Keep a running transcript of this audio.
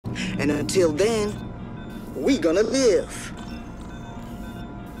And until then, we gonna live.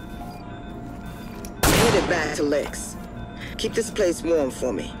 I'm headed back to Lex. Keep this place warm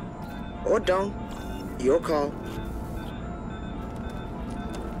for me. Or don't. Your call.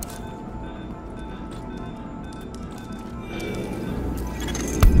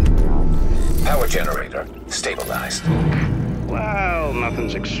 Power generator stabilized. Well,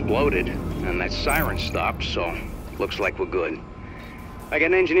 nothing's exploded, and that siren stopped, so looks like we're good. I got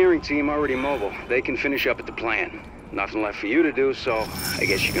an engineering team already mobile. They can finish up at the plant. Nothing left for you to do, so I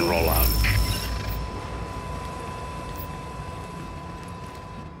guess you can roll out.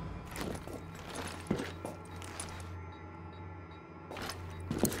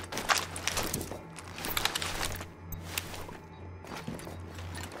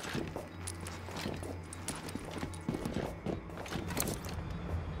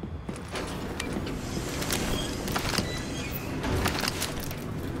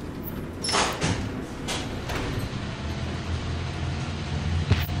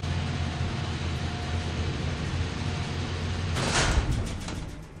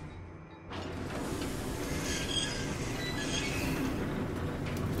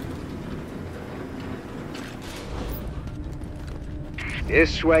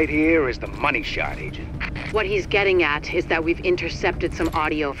 This right here is the money shot, Agent. What he's getting at is that we've intercepted some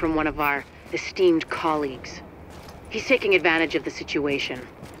audio from one of our esteemed colleagues. He's taking advantage of the situation.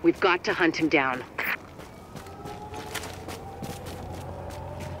 We've got to hunt him down.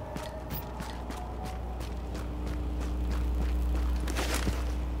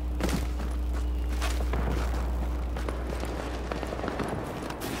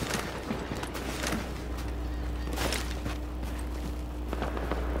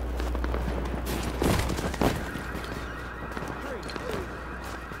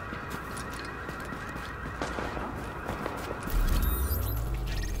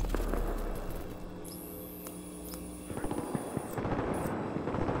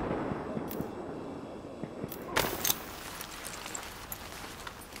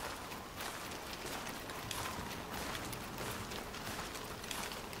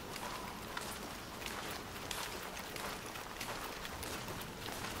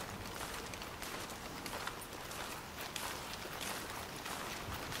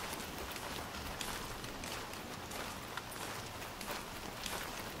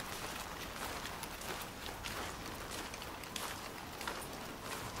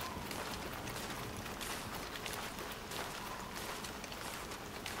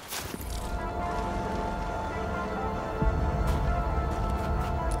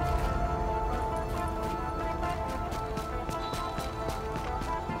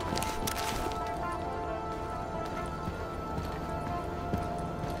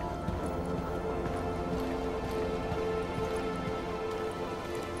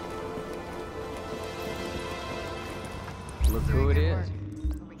 Look who it is.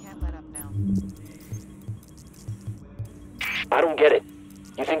 We can't let up now. I don't get it.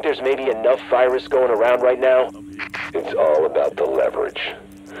 You think there's maybe enough virus going around right now? It's all about the leverage.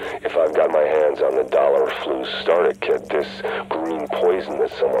 If I've got my hands on the dollar flu starter kit, this green poison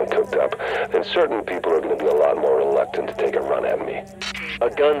that someone cooked up, then certain people are going to be a lot more reluctant to take a run at me. A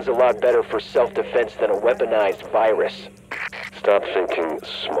gun's a lot better for self-defense than a weaponized virus. Stop thinking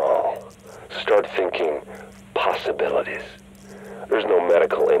small. Start thinking possibilities. There's no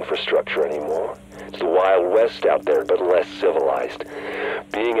medical infrastructure anymore. It's the Wild West out there, but less civilized.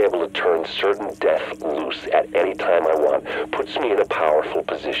 Being able to turn certain death loose at any time I want puts me in a powerful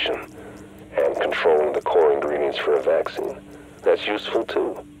position. And controlling the core ingredients for a vaccine, that's useful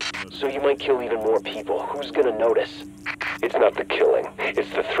too. So you might kill even more people. Who's gonna notice? It's not the killing,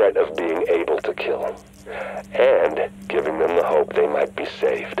 it's the threat of being able to kill. And giving them the hope they might be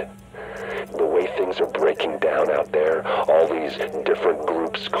saved. The way things are breaking down out there, all these different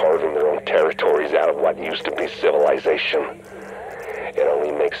groups carving their own territories out of what used to be civilization, it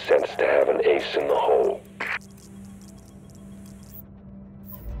only makes sense to have an ace in the hole.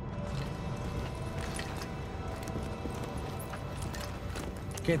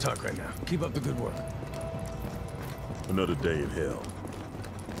 Can't talk right now. Keep up the good work. Another day in hell.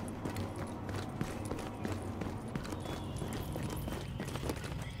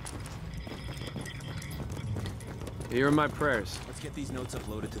 Here are my prayers. Let's get these notes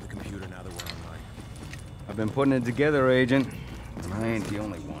uploaded to the computer now that we're online. I've been putting it together, Agent. And I ain't the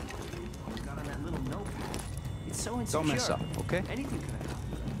only one. Got on that little notepad. It's so insecure. Don't mess up, okay? Anything could happen.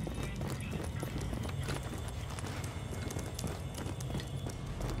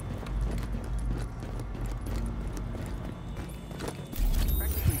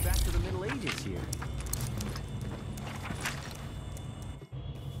 Practically back to the Middle Ages here.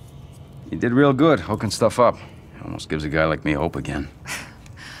 You did real good hooking stuff up. Almost gives a guy like me hope again.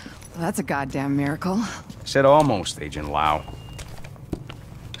 Well, that's a goddamn miracle. I said almost, Agent Lau.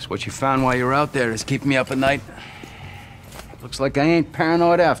 It's what you found while you were out there is keeping me up at night. Looks like I ain't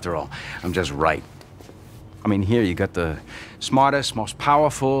paranoid after all. I'm just right. I mean, here you got the smartest, most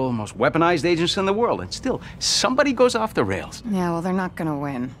powerful, most weaponized agents in the world, and still, somebody goes off the rails. Yeah, well, they're not gonna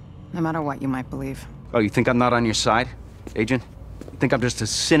win. No matter what you might believe. Oh, you think I'm not on your side, Agent? You think I'm just a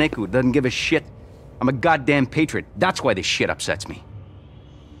cynic who doesn't give a shit? I'm a goddamn patriot. That's why this shit upsets me.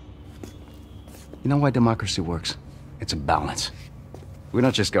 You know why democracy works? It's a balance. We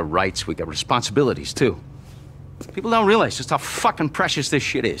don't just got rights, we got responsibilities, too. People don't realize just how fucking precious this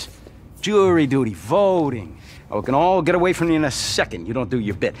shit is. Jury duty, voting. Oh, we can all get away from you in a second. You don't do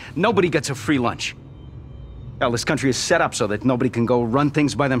your bit. Nobody gets a free lunch. Hell, this country is set up so that nobody can go run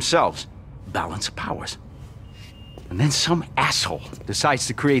things by themselves. Balance of powers. And then some asshole decides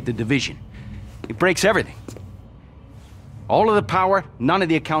to create the division. It breaks everything. All of the power, none of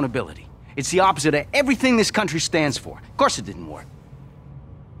the accountability. It's the opposite of everything this country stands for. Of course it didn't work.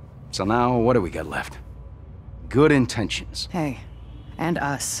 So now, what do we got left? Good intentions. Hey, and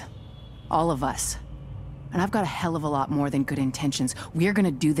us. All of us. And I've got a hell of a lot more than good intentions. We're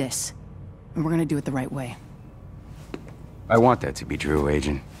gonna do this. And we're gonna do it the right way. I want that to be true,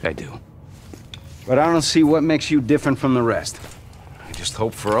 Agent. I do. But I don't see what makes you different from the rest. I just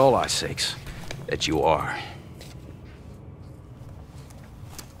hope for all our sakes that you are.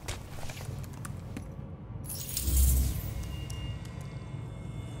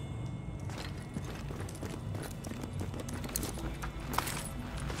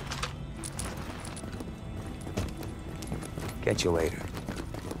 Catch you later.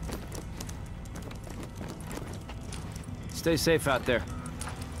 Stay safe out there.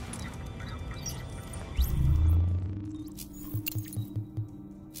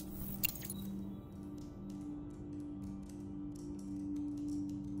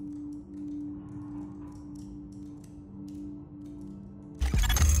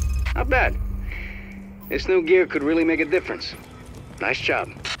 Not bad. This new gear could really make a difference. Nice job.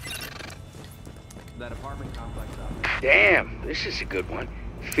 That apartment complex up. Damn, this is a good one.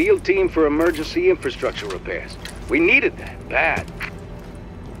 Field team for emergency infrastructure repairs. We needed that, bad.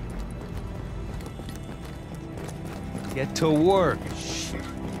 Get to work.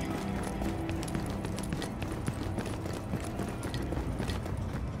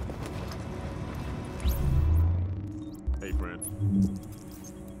 Hey, friend.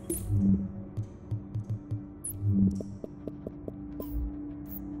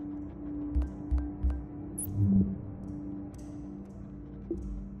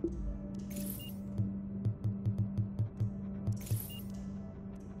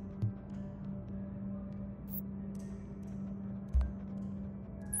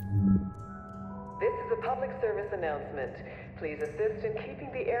 This is a public service announcement. Please assist in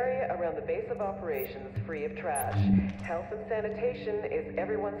keeping the area around the base of operations free of trash. Health and sanitation is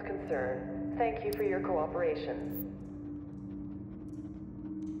everyone's concern. Thank you for your cooperation.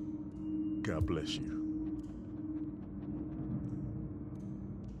 God bless you.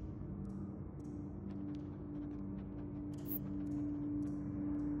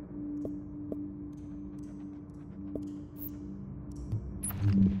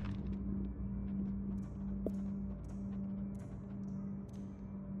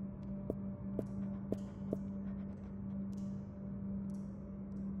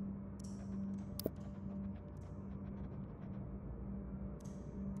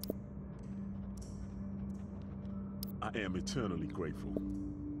 I am eternally grateful.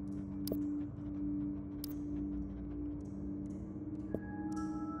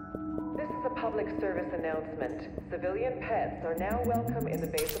 This is a public service announcement. Civilian pets are now welcome in the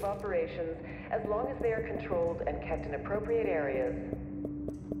base of operations as long as they are controlled and kept in appropriate areas.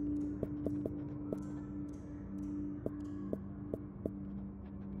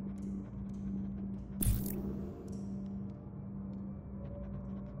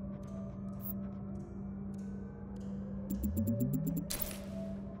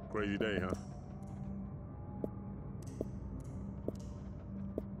 Crazy day, huh?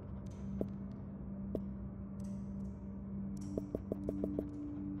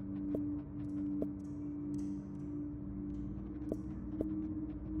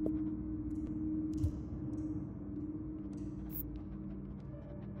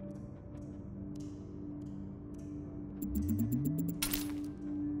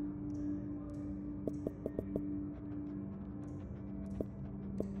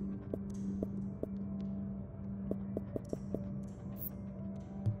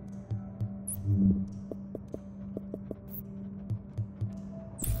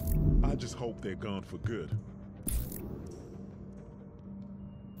 I just hope they're gone for good.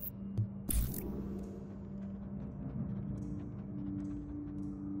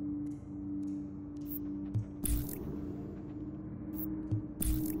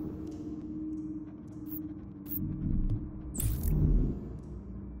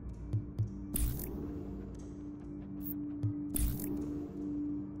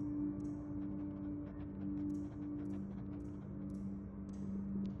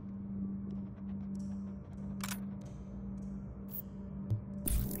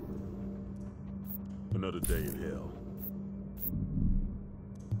 Another day in hell.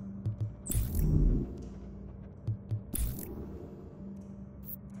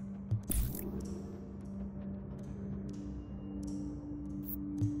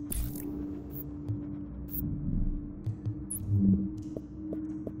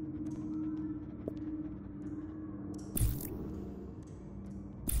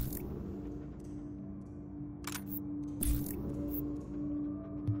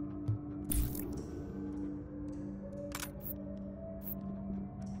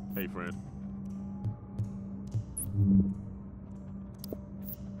 Hey, friend.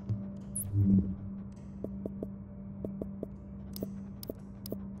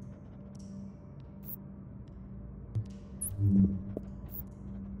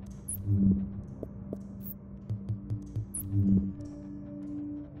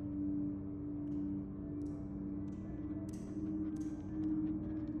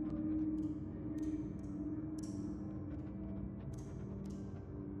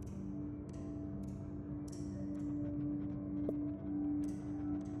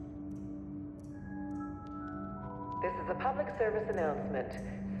 This is a public service announcement.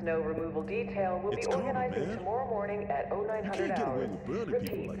 Snow removal detail will be organizing tomorrow morning at 0900 hours.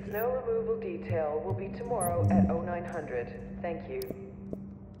 Repeat, snow removal detail will be tomorrow at 0900. Thank you.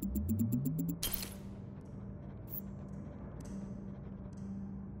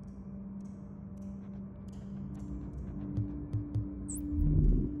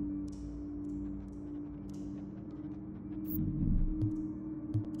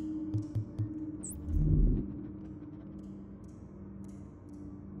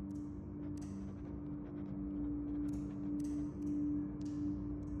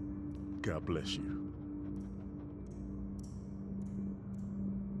 God bless you.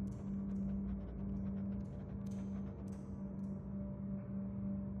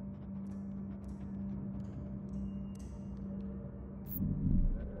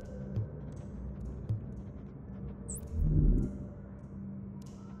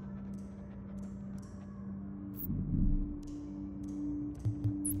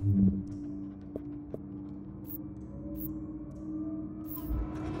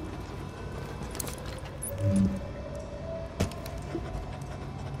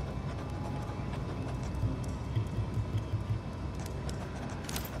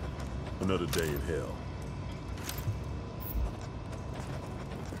 Another day in hell.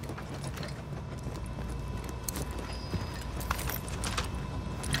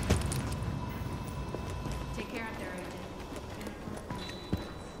 Take care out there, Agent.